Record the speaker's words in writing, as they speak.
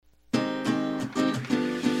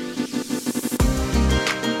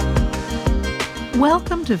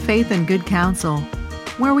Welcome to Faith and Good Counsel,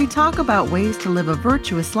 where we talk about ways to live a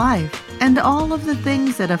virtuous life and all of the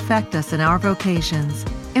things that affect us in our vocations,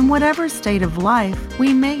 in whatever state of life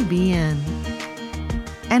we may be in.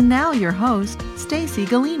 And now your host, Stacy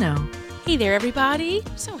Galino. Hey there, everybody.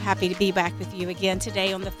 So happy to be back with you again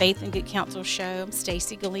today on the Faith and Good Counsel Show. I'm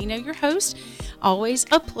Stacy Galino, your host. Always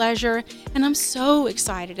a pleasure, and I'm so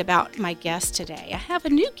excited about my guest today. I have a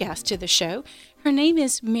new guest to the show. Her name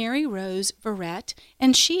is Mary Rose Verrett,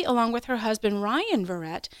 and she, along with her husband Ryan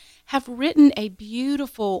Verrett, have written a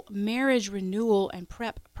beautiful marriage renewal and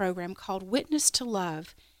prep program called Witness to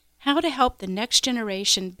Love: How to Help the Next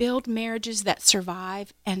Generation Build Marriages That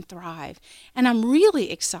Survive and Thrive. And I'm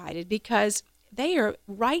really excited because they are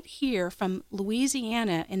right here from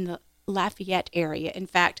Louisiana in the Lafayette area, in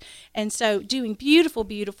fact, and so doing beautiful,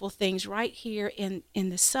 beautiful things right here in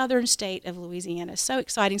the southern state of Louisiana. So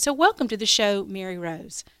exciting. So welcome to the show, Mary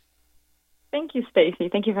Rose. Thank you, Stacy.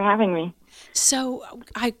 Thank you for having me. So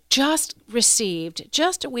I just received,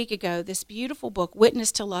 just a week ago, this beautiful book,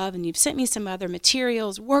 Witness to Love, and you've sent me some other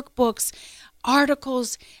materials, workbooks,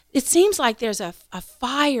 articles. It seems like there's a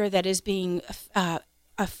fire that is being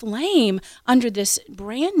aflame under this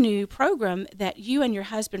brand new program that you and your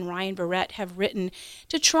husband, Ryan Verrett, have written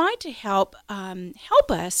to try to help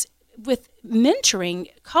us with mentoring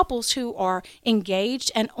couples who are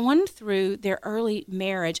engaged and on through their early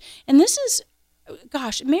marriage. And this is,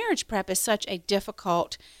 marriage prep is such a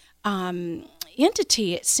difficult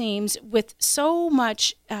entity, it seems, with so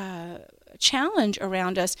much challenge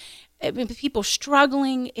around us, with people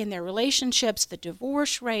struggling in their relationships, the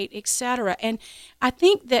divorce rate, etc. And I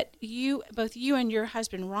think that both you and your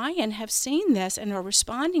husband Ryan have seen this and are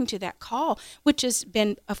responding to that call, which has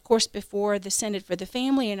been, of course, before the Synod for the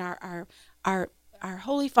Family and our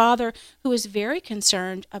Holy Father, who is very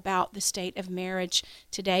concerned about the state of marriage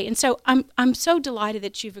today. And so I'm so delighted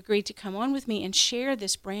that you've agreed to come on with me and share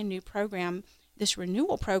this brand new program, this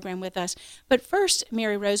renewal program, with us. But first,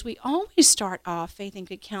 Mary Rose, we always start off Faith and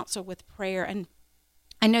Good Counsel with prayer. And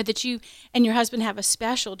I know that you and your husband have a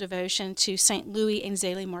special devotion to St. Louis and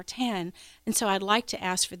Zélie Martin. And so I'd like to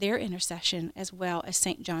ask for their intercession as well as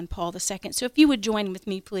St. John Paul II. So if you would join with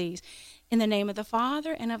me, please. In the name of the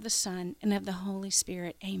Father, and of the Son, and of the Holy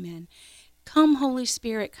Spirit. Amen. Come, Holy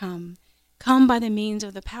Spirit, come. Come by the means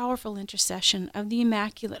of the powerful intercession of the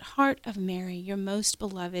Immaculate Heart of Mary, your most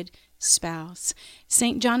beloved spouse.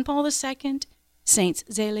 St. John Paul II, Saints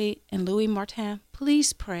Zélie and Louis Martin,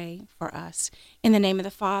 please pray for us. In the name of the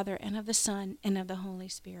Father, and of the Son, and of the Holy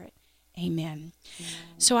Spirit. Amen. Amen.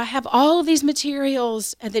 So I have all of these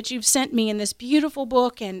materials that you've sent me in this beautiful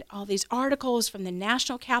book and all these articles from the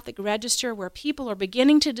National Catholic Register where people are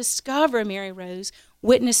beginning to discover, Mary Rose,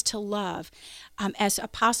 Witness to Love as a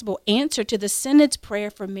possible answer to the Synod's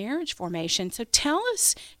prayer for marriage formation. So tell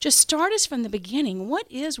us, just start us from the beginning.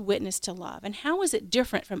 What is Witness to Love, and how is it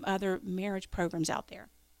different from other marriage programs out there?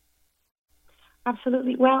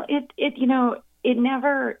 Absolutely. Well, it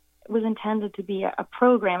never was intended to be a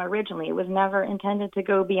program originally. It was never intended to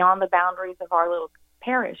go beyond the boundaries of our little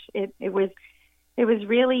parish. It was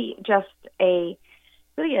really just a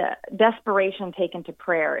desperation taken to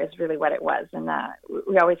prayer is really what it was. And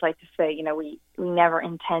we always like to say, we never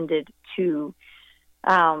intended to,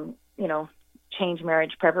 change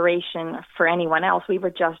marriage preparation for anyone else. We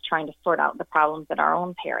were just trying to sort out the problems at our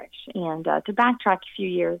own parish. And to backtrack a few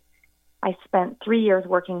years, I spent 3 years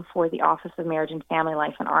working for the Office of Marriage and Family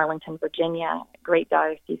Life in Arlington, Virginia. Great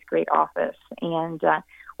diocese, great office, and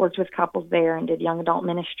worked with couples there and did young adult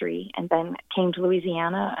ministry. And then came to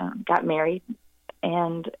Louisiana, got married,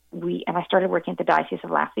 and I started working at the Diocese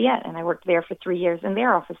of Lafayette. And I worked there for 3 years in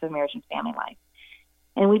their Office of Marriage and Family Life.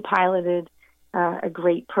 And we piloted a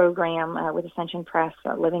great program with Ascension Press,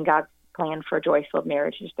 Living God's Plan for a Joy-Filled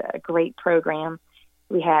Marriage. Just a great program.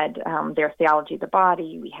 We had their theology of the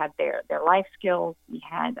body. We had their life skills. We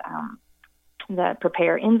had the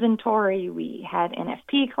prepare inventory. We had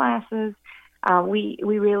NFP classes. We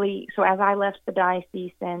really, so as I left the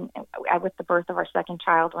diocese and with the birth of our second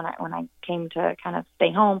child, when I came to kind of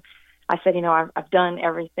stay home, I said, I've done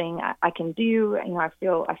everything I can do. I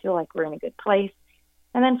feel like we're in a good place.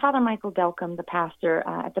 And then Father Michael Delcom, the pastor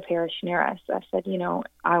at the parish near us, said,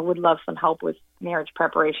 I would love some help with marriage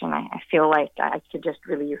preparation. I feel like I could just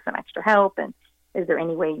really use some extra help. And is there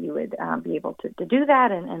any way you would be able to do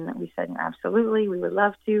that? And we said, absolutely, we would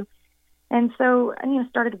love to. And so,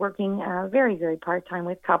 started working very, very part-time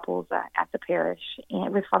with couples at the parish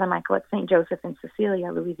and with Father Michael at St. Joseph in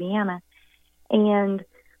Cecilia, Louisiana. And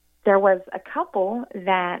there was a couple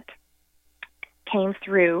that came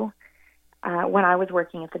through when I was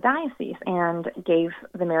working at the diocese and gave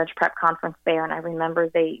the marriage prep conference there. And I remember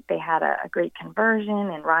they had a great conversion,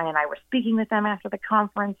 and Ryan and I were speaking with them after the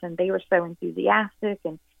conference, and they were so enthusiastic,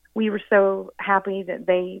 and we were so happy that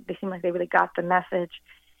they seemed like they really got the message.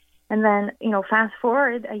 And then, fast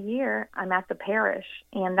forward a year, I'm at the parish,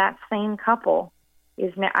 and that same couple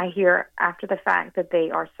is now, I hear after the fact that they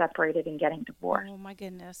are separated and getting divorced. Oh my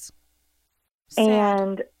goodness. Sad.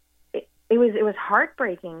 And it was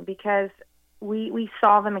heartbreaking because we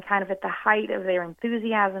saw them kind of at the height of their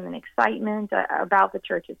enthusiasm and excitement about the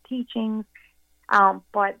church's teachings,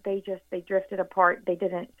 but they drifted apart. They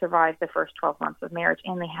didn't survive the first 12 months of marriage,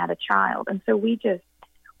 and they had a child. And so we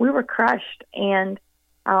were crushed. And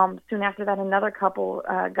soon after that, another couple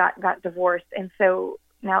got divorced. And so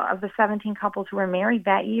now of the 17 couples who were married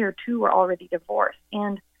that year, 2 were already divorced.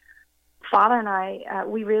 And Father and I,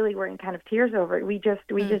 we really were in kind of tears over it. We just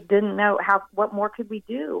didn't know what more could we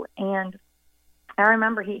do. And I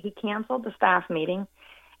remember he canceled the staff meeting,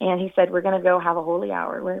 and he said, "We're going to go have a holy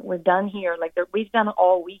hour. We're done here. We've done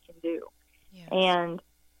all we can do." Yes. And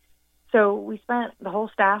so the whole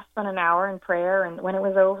staff spent an hour in prayer, and when it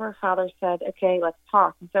was over, Father said, "Okay, let's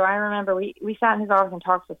talk." And so I remember we sat in his office and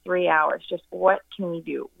talked for 3 hours. Just what can we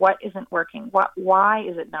do? What isn't working? Why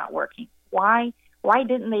is it not working? Why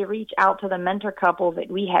didn't they reach out to the mentor couple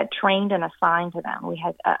that we had trained and assigned to them? We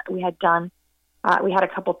had a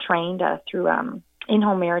couple trained through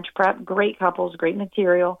in-home marriage prep, great couples, great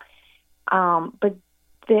material. But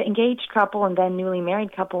the engaged couple and then newly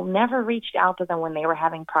married couple never reached out to them when they were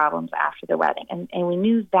having problems after the wedding. And we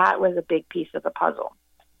knew that was a big piece of the puzzle.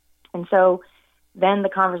 And so then the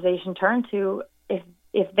conversation turned to, if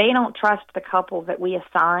they don't trust the couple that we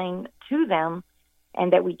assign to them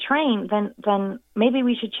and that we train, then maybe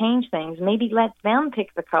we should change things. Maybe let them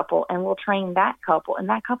pick the couple, and we'll train that couple, and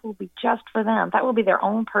that couple will be just for them. That will be their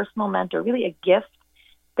own personal mentor, really a gift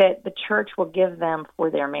that the church will give them for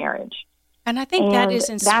their marriage. And I think that is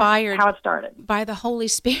inspired that's how it started. By the Holy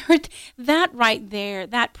Spirit. That right there,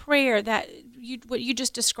 that prayer, what you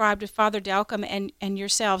just described with Father Delcam and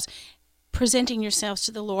yourselves, presenting yourselves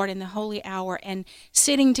to the Lord in the holy hour and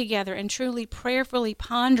sitting together and truly prayerfully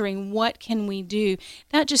pondering what can we do.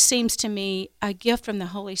 That just seems to me a gift from the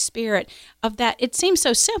Holy Spirit of that. It seems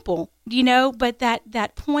so simple, but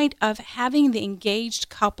that point of having the engaged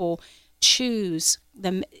couple choose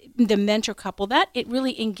the mentor couple, that it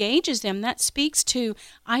really engages them. That speaks to,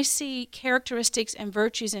 I see characteristics and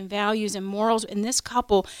virtues and values and morals in this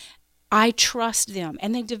couple. I trust them,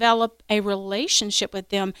 and they develop a relationship with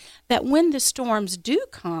them that when the storms do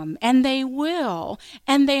come, and they will,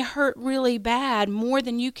 and they hurt really bad, more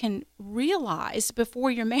than you can realize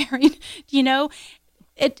before you're married,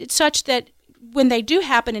 it's such that when they do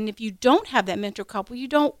happen, and if you don't have that mentor couple, you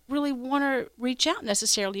don't really want to reach out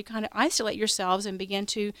necessarily. You kind of isolate yourselves and begin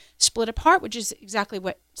to split apart, which is exactly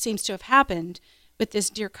what seems to have happened with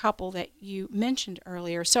this dear couple that you mentioned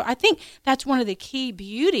earlier. So I think that's one of the key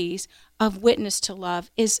beauties of Witness to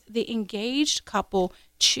Love is the engaged couple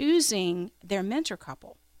choosing their mentor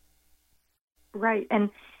couple. Right,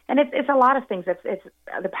 and it's a lot of things. It's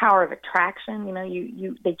the power of attraction.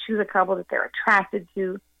 They choose a couple that they're attracted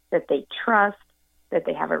to, that they trust, that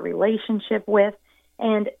they have a relationship with,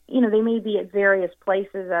 and they may be at various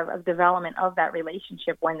places of development of that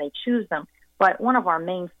relationship when they choose them. But one of our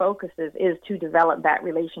main focuses is to develop that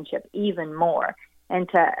relationship even more and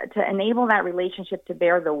to enable that relationship to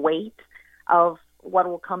bear the weight of what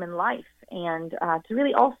will come in life, and to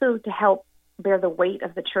really also to help bear the weight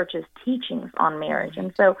of the church's teachings on marriage.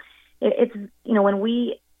 And so it's when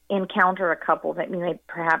we encounter a couple that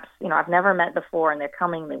perhaps I've never met before, and they're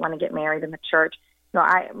coming, they want to get married in the church.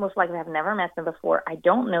 I most likely have never met them before. I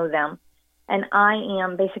don't know them, and I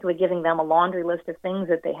am basically giving them a laundry list of things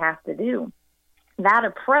that they have to do. That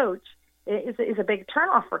approach is a big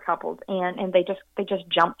turnoff for couples, and they just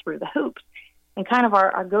jump through the hoops. And kind of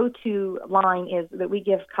our go-to line is that we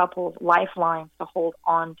give couples lifelines to hold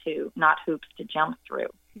on to, not hoops to jump through.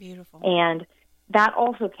 Beautiful. And that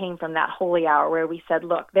also came from that holy hour where we said,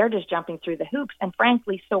 look, they're just jumping through the hoops, and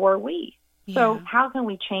frankly, so are we. Yeah. So how can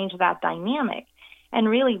we change that dynamic? And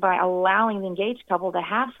really by allowing the engaged couple to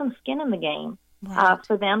have some skin in the game, right.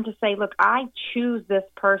 For them to say, look, I choose this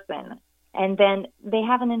person. And then they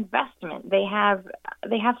have an investment. They have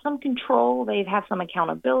some control. They have some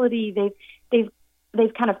accountability.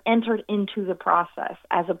 They've kind of entered into the process,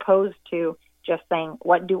 as opposed to just saying,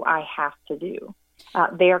 what do I have to do?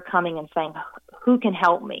 They're coming and saying, who can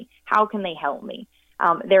help me? How can they help me?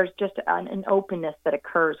 There's just an openness that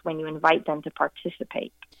occurs when you invite them to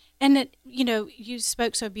participate. And you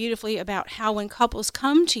spoke so beautifully about how when couples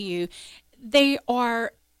come to you, they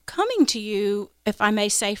are coming to you, if I may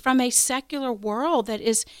say, from a secular world that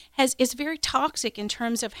is very toxic in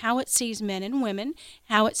terms of how it sees men and women,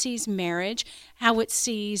 how it sees marriage, how it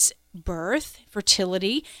sees birth,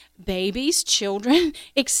 fertility, babies, children,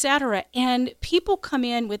 etc. And people come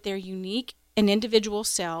in with their unique and individual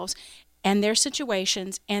selves and their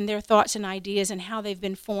situations and their thoughts and ideas and how they've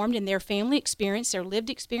been formed in their family experience, their lived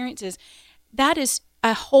experiences. That is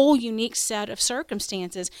a whole unique set of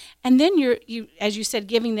circumstances. And then you, as you said,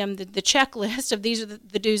 giving them the checklist of these are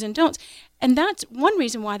the do's and don'ts. And that's one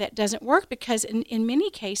reason why that doesn't work, because in many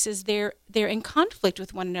cases they're in conflict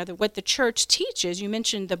with one another. What the church teaches, you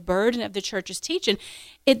mentioned the burden of the church's teaching.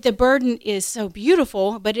 The burden is so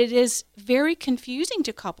beautiful, but it is very confusing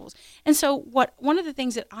to couples. And so one of the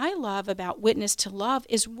things that I love about Witness to Love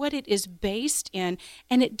is what it is based in,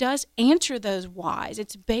 and it does answer those whys.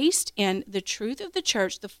 It's based in the truth of the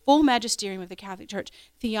church, the full magisterium of the Catholic Church,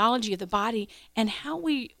 theology of the body, and how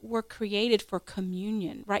we were created for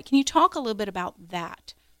communion, right? Can you talk a little bit about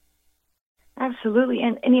that? Absolutely.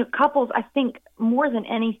 And couples, I think more than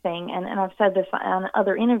anything, and I've said this on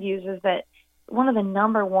other interviews, is that one of the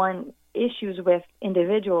number one issues with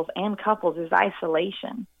individuals and couples is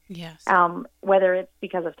isolation. Yes. Whether it's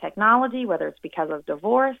because of technology, whether it's because of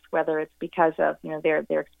divorce, whether it's because of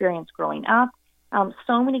their experience growing up.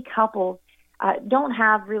 So many couples don't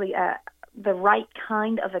have really the right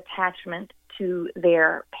kind of attachment to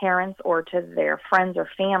their parents or to their friends or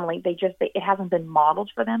family. It hasn't been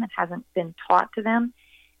modeled for them. It hasn't been taught to them.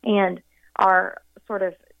 And our sort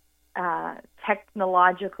of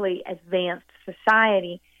technologically advanced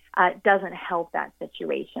society doesn't help that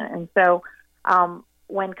situation. And so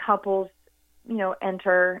when couples,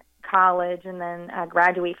 enter college and then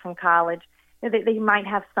graduate from college, they might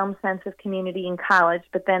have some sense of community in college,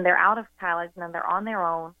 but then they're out of college and then they're on their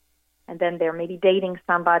own. And then they're maybe dating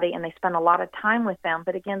somebody and they spend a lot of time with them.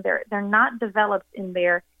 But again, they're not developed in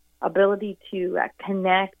their ability to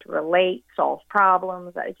connect, relate, solve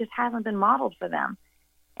problems. It just hasn't been modeled for them.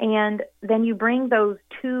 And then you bring those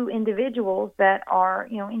two individuals that are,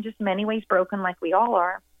 in just many ways broken like we all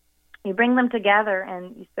are. You bring them together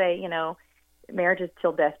and you say, marriage is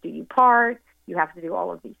till death do you part. You have to do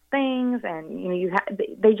all of these things. And,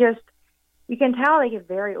 you can tell they get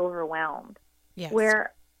very overwhelmed. Yes.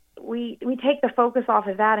 Where we take the focus off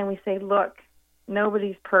of that and we say, look,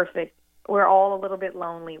 nobody's perfect. We're all a little bit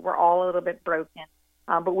lonely. We're all a little bit broken.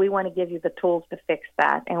 But we want to give you the tools to fix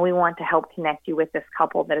that. And we want to help connect you with this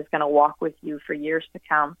couple that is going to walk with you for years to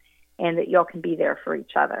come, and that y'all can be there for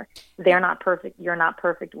each other. They're not perfect. You're not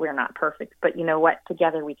perfect. We're not perfect. But you know what?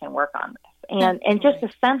 Together we can work on this. And just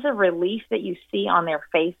the sense of relief that you see on their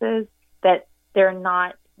faces, that they're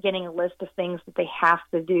not getting a list of things that they have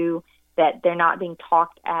to do, that they're not being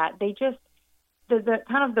talked at. They just, the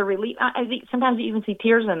kind of the relief, I think sometimes you even see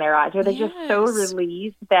tears in their eyes, where they're just so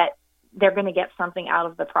relieved that they're going to get something out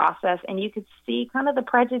of the process. And you could see kind of the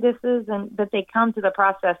prejudices and that they come to the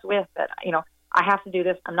process with, that, I have to do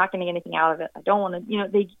this. I'm not going to get anything out of it. I don't want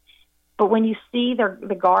to, but when you see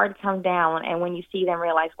the guard come down and when you see them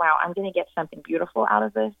realize, wow, I'm going to get something beautiful out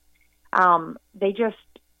of this,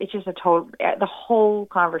 it's just the whole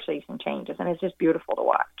conversation changes, and it's just beautiful to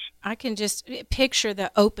watch. I can just picture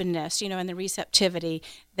the openness, and the receptivity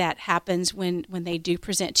that happens when they do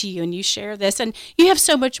present to you and you share this. And you have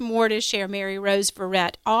so much more to share, Mary Rose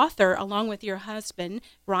Verrett, author, along with your husband,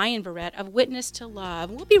 Brian Verrett, of Witness to Love.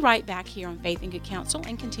 We'll be right back here on Faith and Good Counsel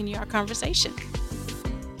and continue our conversation.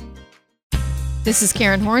 This is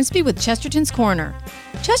Karen Hornsby with Chesterton's Corner.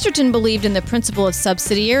 Chesterton believed in the principle of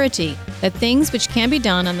subsidiarity, that things which can be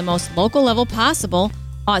done on the most local level possible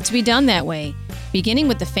ought to be done that way, beginning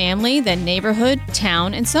with the family, then neighborhood,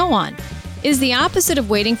 town, and so on. It is the opposite of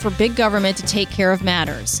waiting for big government to take care of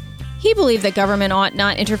matters. He believed that government ought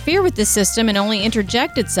not interfere with this system and only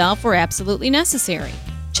interject itself where absolutely necessary.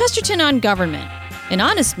 Chesterton on government. An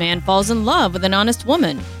honest man falls in love with an honest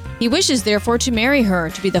woman. He wishes, therefore, to marry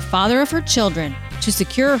her, to be the father of her children, to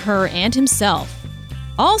secure her and himself.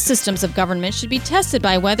 All systems of government should be tested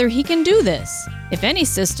by whether he can do this. If any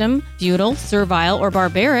system, feudal, servile, or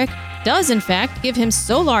barbaric, does in fact give him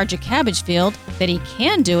so large a cabbage field that he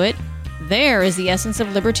can do it, there is the essence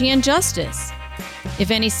of liberty and justice.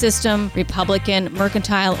 If any system, republican,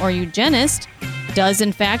 mercantile, or eugenist, does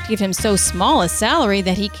in fact give him so small a salary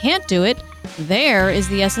that he can't do it, there is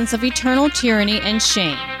the essence of eternal tyranny and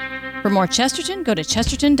shame. For more Chesterton, go to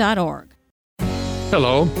chesterton.org.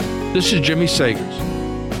 Hello, this is Jimmy Sagers.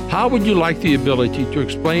 How would you like the ability to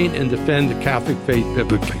explain and defend the Catholic faith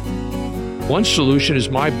biblically? One solution is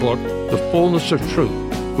my book, The Fullness of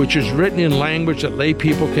Truth, which is written in language that lay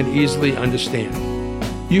people can easily understand.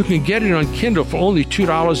 You can get it on Kindle for only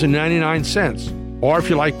 $2.99. Or if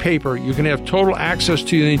you like paper, you can have total access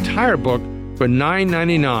to the entire book for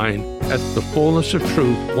 $9.99 at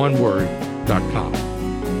thefullnessoftruth.com.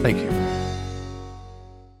 Thank you.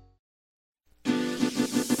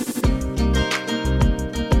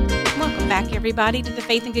 Back, everybody, to the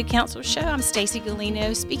Faith and Good Counsel Show. I'm Stacy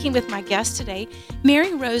Galino, speaking with my guest today,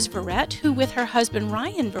 Mary Rose Verrett, who with her husband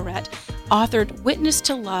Ryan Verrett authored Witness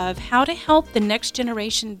to Love, How to Help the Next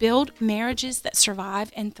Generation Build Marriages That Survive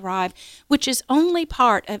and Thrive, which is only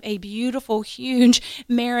part of a beautiful, huge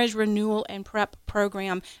marriage renewal and prep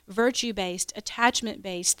program, virtue-based,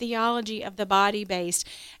 attachment-based, theology of the body-based,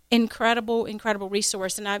 incredible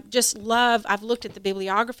resource. And I've looked at the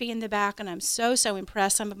bibliography in the back, and I'm so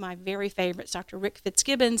impressed. Some of my very favorites, Dr. Rick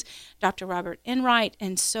Fitzgibbons, Dr. Robert Enright,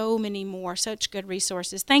 and so many more. Such good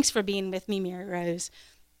resources. Thanks for being with me, Mary Rose.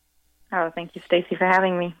 Oh, thank you, Stacy, for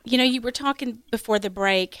having me. You know, you were talking before the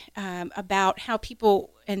break about how people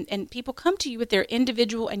and people come to you with their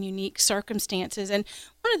individual and unique circumstances. And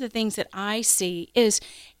one of the things that I see is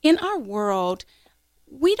in our world,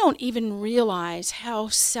 we don't even realize how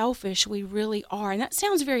selfish we really are. And that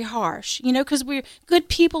sounds very harsh, you know, because we're good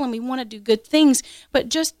people and we want to do good things, but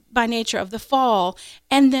just by nature of the fall.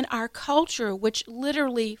 And then our culture, which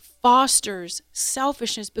literally fosters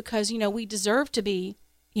selfishness because, you know, we deserve to be,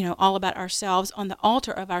 you know, all about ourselves on the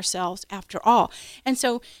altar of ourselves after all. And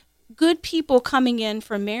so good people coming in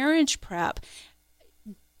for marriage prep,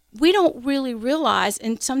 we don't really realize,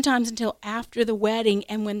 and sometimes until after the wedding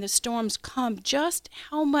and when the storms come, just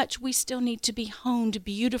how much we still need to be honed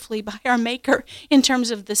beautifully by our Maker in terms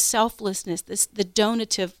of the selflessness, the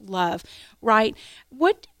donative love, right?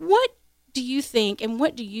 What do you think and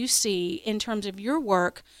what do you see in terms of your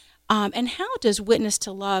work, and how does Witness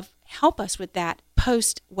to Love help us with that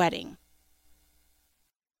post-wedding?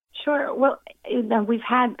 Sure. Well, we've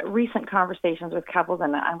had recent conversations with couples,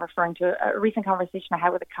 and I'm referring to a recent conversation I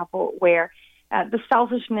had with a couple where the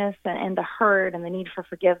selfishness and the hurt and the need for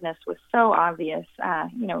forgiveness was so obvious,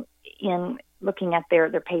 you know, in looking at their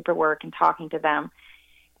paperwork and talking to them.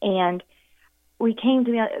 And we came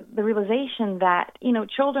to the realization that, you know,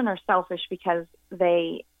 children are selfish because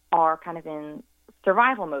they are kind of in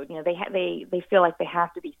survival mode. You know, they feel like they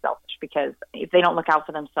have to be selfish because if they don't look out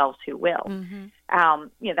for themselves, who will? Mm-hmm.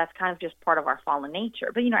 You know, that's kind of just part of our fallen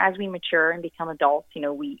nature. But, you know, as we mature and become adults, you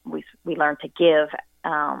know, we learn to give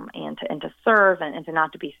and to serve and to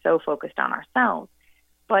not to be so focused on ourselves.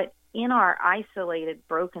 But in our isolated,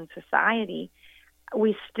 broken society,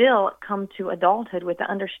 we still come to adulthood with the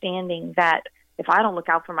understanding that if I don't look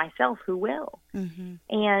out for myself, who will? Mm-hmm.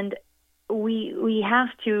 And we have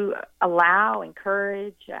to allow,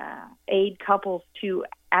 encourage, aid couples to,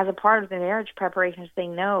 as a part of the marriage preparation, say,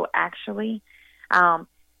 no, actually, so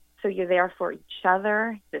you're there for each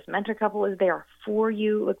other. This mentor couple is there for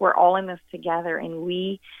you. Look, we're all in this together, and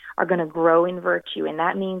we are going to grow in virtue, and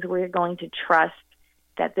that means we're going to trust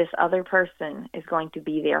that this other person is going to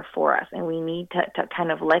be there for us, and we need to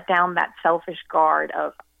kind of let down that selfish guard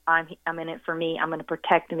of, I'm in it for me. I'm going to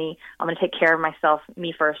protect me. I'm going to take care of myself.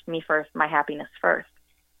 Me first, my happiness first.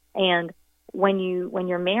 And when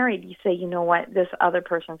you're married, you say, you know what, this other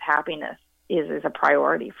person's happiness is a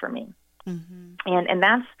priority for me. Mm-hmm. And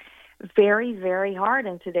that's very, very hard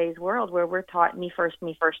in today's world where we're taught me first.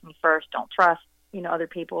 Don't trust, you know, other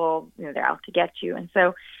people. You know, they're out to get you. And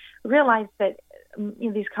so realize that, you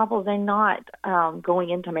know, these couples, they're not going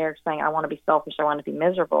into marriage saying, I want to be selfish, I want to be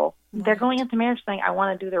miserable. Right. They're going into marriage saying, I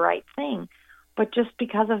want to do the right thing. But just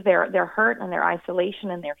because of their hurt and their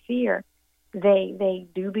isolation and their fear, they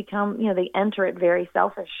do become, you know, they enter it very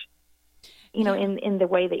selfish, you know, in the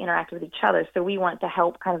way they interact with each other. So we want to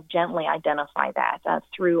help kind of gently identify that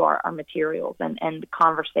through our materials and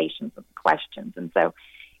conversations and questions. And so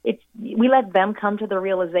we let them come to the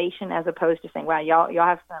realization as opposed to saying, "Wow, y'all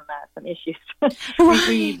have some issues." Right.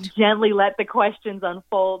 We gently let the questions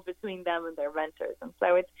unfold between them and their mentors, and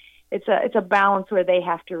so it's a balance where they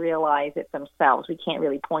have to realize it themselves. We can't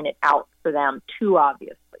really point it out for them too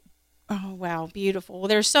obviously. Oh, wow, beautiful. Well,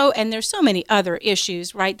 there's so many other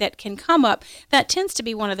issues, right, that can come up. That tends to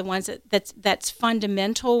be one of the ones that's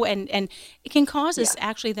fundamental, and it can cause us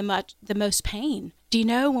actually the most pain. Do you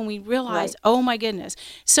know, when we realize, right. Oh my goodness.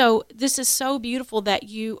 So this is so beautiful that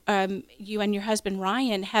you and your husband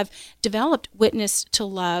Ryan have developed Witness to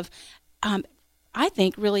Love. I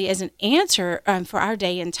think really as an answer for our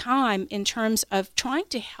day and time in terms of trying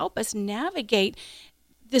to help us navigate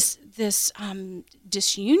this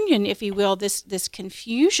disunion, if you will, this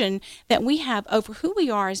confusion that we have over who we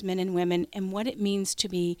are as men and women and what it means to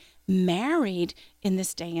be married in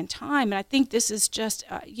this day and time. And I think this is just,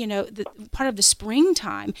 part of the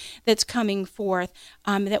springtime that's coming forth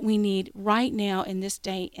that we need right now in this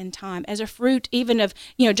day and time as a fruit even of,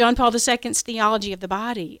 John Paul II's theology of the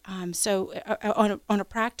body. So on a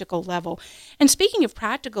practical level. And speaking of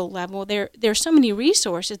practical level, there's so many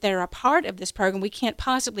resources that are a part of this program. We can't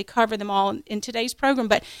possibly cover them all in today's program,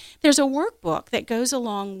 but there's a workbook that goes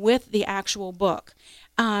along with the actual book.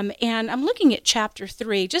 And I'm looking at chapter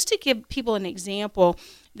 3, just to give people an example.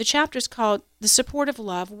 The chapter is called The Support of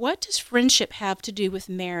Love. What does friendship have to do with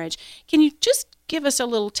marriage? Can you just give us a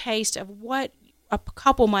little taste of what a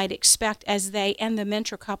couple might expect as they and the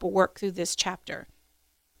mentor couple work through this chapter?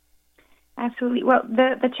 Absolutely. Well,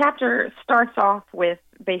 the chapter starts off with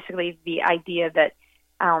basically the idea that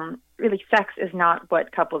really sex is not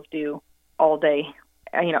what couples do all day,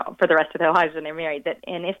 for the rest of their lives when they're married.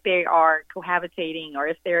 And if they are cohabitating or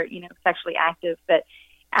if they're, sexually active, that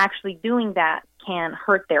actually doing that can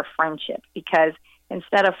hurt their friendship, because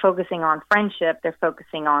instead of focusing on friendship, they're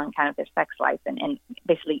focusing on kind of their sex life and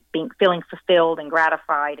basically feeling fulfilled and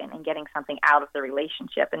gratified and getting something out of the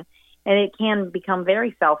relationship. And it can become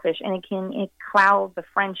very selfish, and it clouds the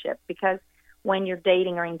friendship, because when you're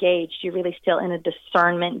dating or engaged, you're really still in a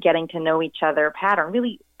discernment, getting to know each other pattern,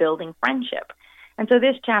 really building friendship. And so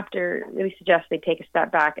this chapter really suggests they take a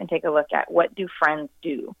step back and take a look at what do friends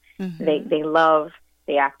do. Mm-hmm. They love,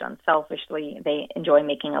 they act unselfishly, they enjoy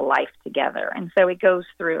making a life together. And so it goes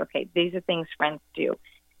through, okay, these are things friends do.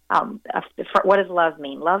 What does love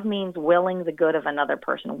mean? Love means willing the good of another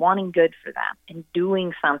person, wanting good for them, and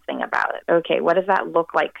doing something about it. Okay, what does that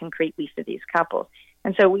look like concretely for these couples?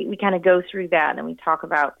 And so we kind of go through that, and we talk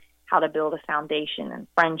about how to build a foundation in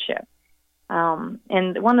friendship.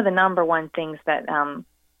 And one of the number one things that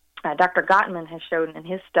Dr. Gottman has shown in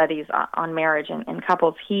his studies on marriage and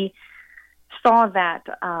couples, he saw that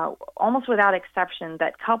almost without exception,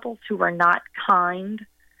 that couples who were not kind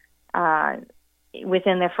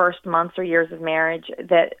within their first months or years of marriage,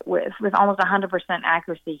 that with almost 100%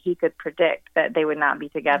 accuracy, he could predict that they would not be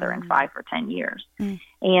together in 5 or 10 years.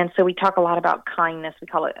 And so we talk a lot about kindness, we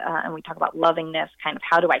call it, and we talk about lovingness, kind of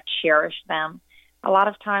how do I cherish them? A lot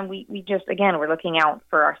of time we just, again, we're looking out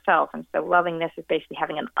for ourselves. And so lovingness is basically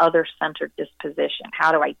having an other-centered disposition.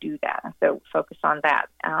 How do I do that? And so focus on that.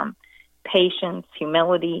 Patience,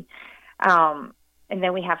 humility. And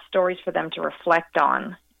then we have stories for them to reflect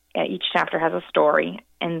on. Each chapter has a story.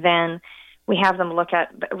 And then we have them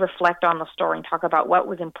reflect on the story and talk about what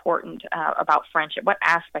was important about friendship. What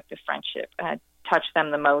aspect of friendship touched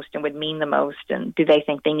them the most and would mean the most, and do they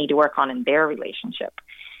think they need to work on in their relationship?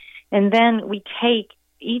 And then we take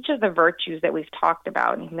each of the virtues that we've talked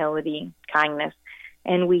about, humility, kindness,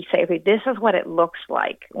 and we say, okay, this is what it looks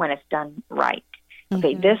like when it's done right.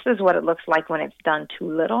 Okay, this is what it looks like when it's done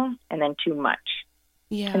too little and then too much.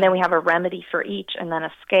 Yeah. And then we have a remedy for each, and then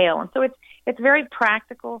a scale. And so it's very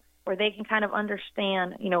practical, where they can kind of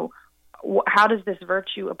understand, how does this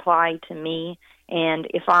virtue apply to me? And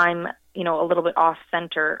if I'm, a little bit off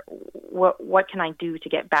center, what can I do to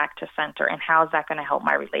get back to center? And how is that going to help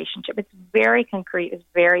my relationship? It's very concrete. It's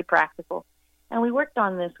very practical. And we worked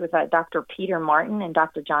on this with Dr. Peter Martin and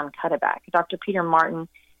Dr. John Cuddeback. Dr. Peter Martin,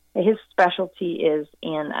 his specialty is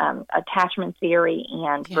in attachment theory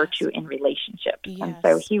and virtue in relationships. Yes. And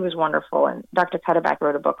so he was wonderful. And Dr. Cuddeback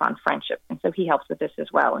wrote a book on friendship. And so he helps with this as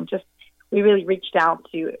well. And we really reached out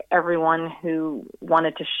to everyone who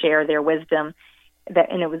wanted to share their wisdom,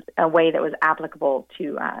 and it was a way that was applicable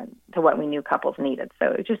to what we knew couples needed.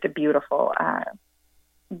 So it's just a beautiful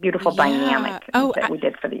dynamic that we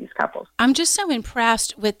did for these couples. I'm just so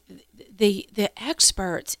impressed with the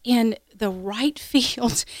experts in the right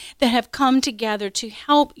fields that have come together to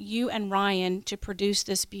help you and Ryan to produce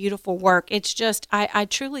this beautiful work. It's just, I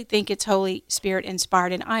truly think it's Holy Spirit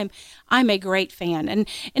inspired, and I'm a great fan. And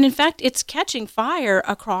in fact, it's catching fire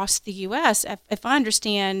across the U.S. If I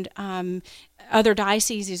understand, other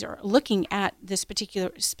dioceses are looking at this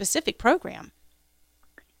particular specific program.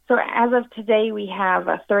 So as of today, we have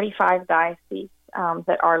 35 dioceses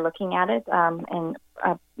that are looking at it, and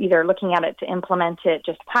either looking at it to implement it,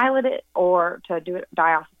 just pilot it, or to do it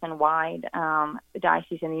diocesan-wide,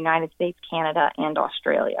 dioceses in the United States, Canada, and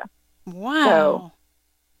Australia. Wow. So,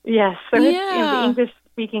 yes. So the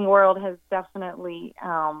English-speaking world has definitely,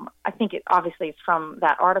 I think it obviously is from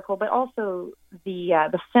that article, but also the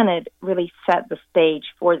Synod really set the stage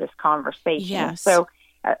for this conversation. Yes. So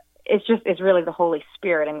it's really the Holy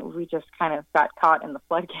Spirit, and we just kind of got caught in the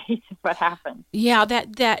floodgates of what happened. Yeah,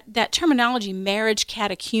 that terminology, marriage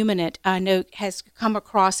catechumenate, I know has come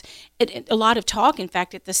across a lot of talk, in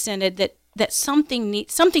fact, at the Synod, that that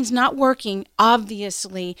something's not working,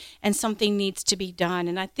 obviously, and something needs to be done.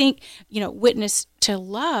 And I think, Witness to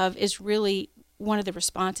Love is really one of the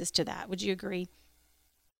responses to that. Would you agree?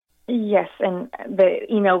 Yes, and the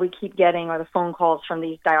email we keep getting or the phone calls from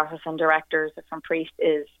these diocesan directors or from priests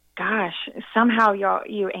is, gosh, somehow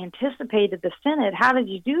you anticipated the synod. How did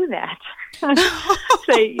you do that?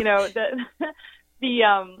 Say,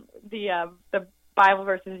 the Bible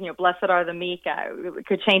verses, blessed are the meek. We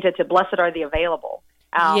could change it to blessed are the available.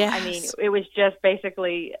 Yes. I mean, it was just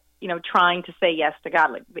basically, trying to say yes to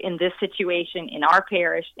God. Like, in this situation, in our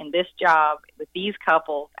parish, in this job, with these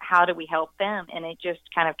couples, how do we help them? And it just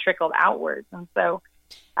kind of trickled outwards. And so,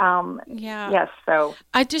 yes, so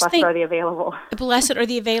I just blessed think are the available. Blessed are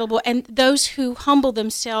the available, and those who humble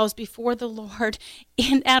themselves before the Lord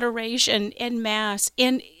in adoration, in Mass,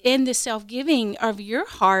 in the self-giving of your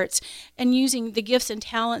hearts, and using the gifts and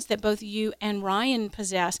talents that both you and Ryan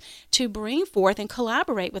possess to bring forth and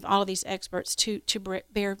collaborate with all of these experts to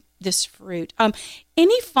bear this fruit.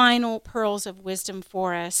 Any final pearls of wisdom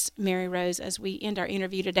for us, Mary Rose, as we end our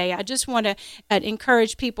interview today? I just want to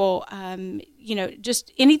encourage people,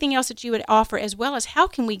 just anything else that you would offer, as well as how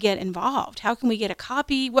can we get involved? How can we get a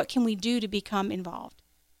copy? What can we do to become involved?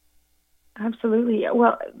 Absolutely.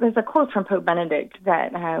 Well, there's a quote from Pope Benedict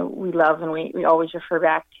that we love and we always refer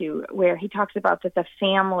back to, where he talks about that the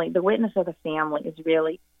family, the witness of the family, is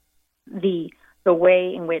really the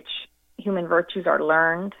way in which human virtues are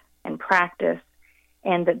learned and practiced,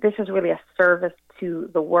 and that this is really a service to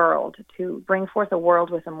the world, to bring forth a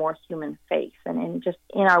world with a more human face. And just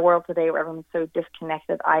in our world today, where everyone's so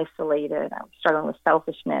disconnected, isolated, struggling with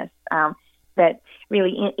selfishness, that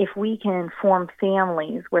really, if we can form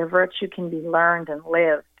families where virtue can be learned and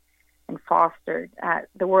lived and fostered,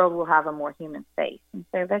 the world will have a more human face. And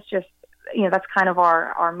so that's just, that's kind of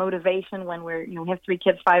our motivation when we have 3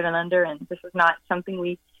 kids, 5 and under, and this is not something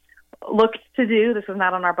we looked to do. This was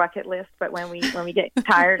not on our bucket list, but when we get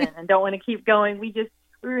tired and don't want to keep going, we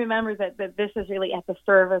remember that this is really at the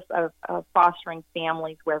service of fostering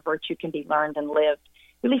families where virtue can be learned and lived,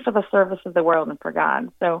 really for the service of the world and for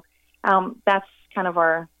God. So that's kind of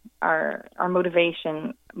our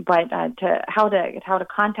motivation. But how to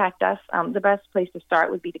contact us, the best place to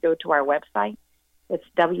start would be to go to our website. It's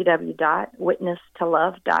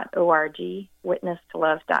www.witnesstolove.org,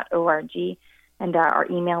 witnesstolove.org. And our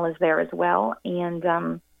email is there as well. And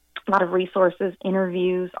a lot of resources,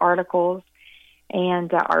 interviews, articles,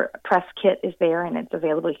 and our press kit is there, and it's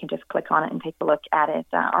available. You can just click on it and take a look at it.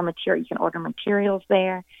 Our material, you can order materials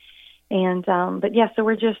there. And but yeah, so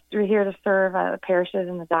we're here to serve the parishes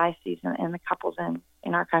and the diocese and the couples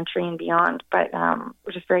in our country and beyond. But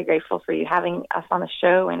we're just very grateful for you having us on the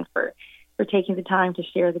show and for taking the time to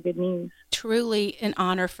share the good news. Truly an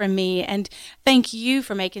honor for me, and thank you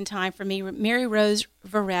for making time for me. Mary Rose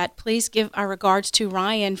Verrett, please give our regards to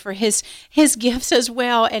Ryan for his gifts as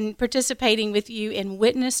well, and participating with you in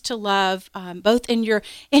Witness to Love, both in your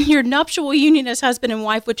nuptial union as husband and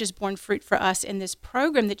wife, which has borne fruit for us in this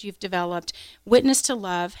program that you've developed, Witness to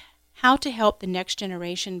Love, how to help the next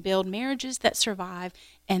generation build marriages that survive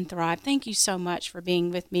and thrive. Thank you so much for being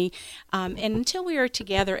with me. And until we are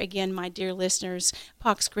together again, my dear listeners,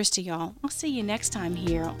 Pax Christi, y'all. I'll see you next time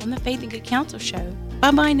here on the Faith and Good Counsel Show.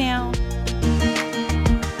 Bye-bye now.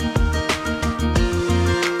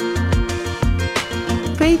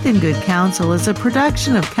 Faith and Good Counsel is a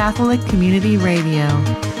production of Catholic Community Radio.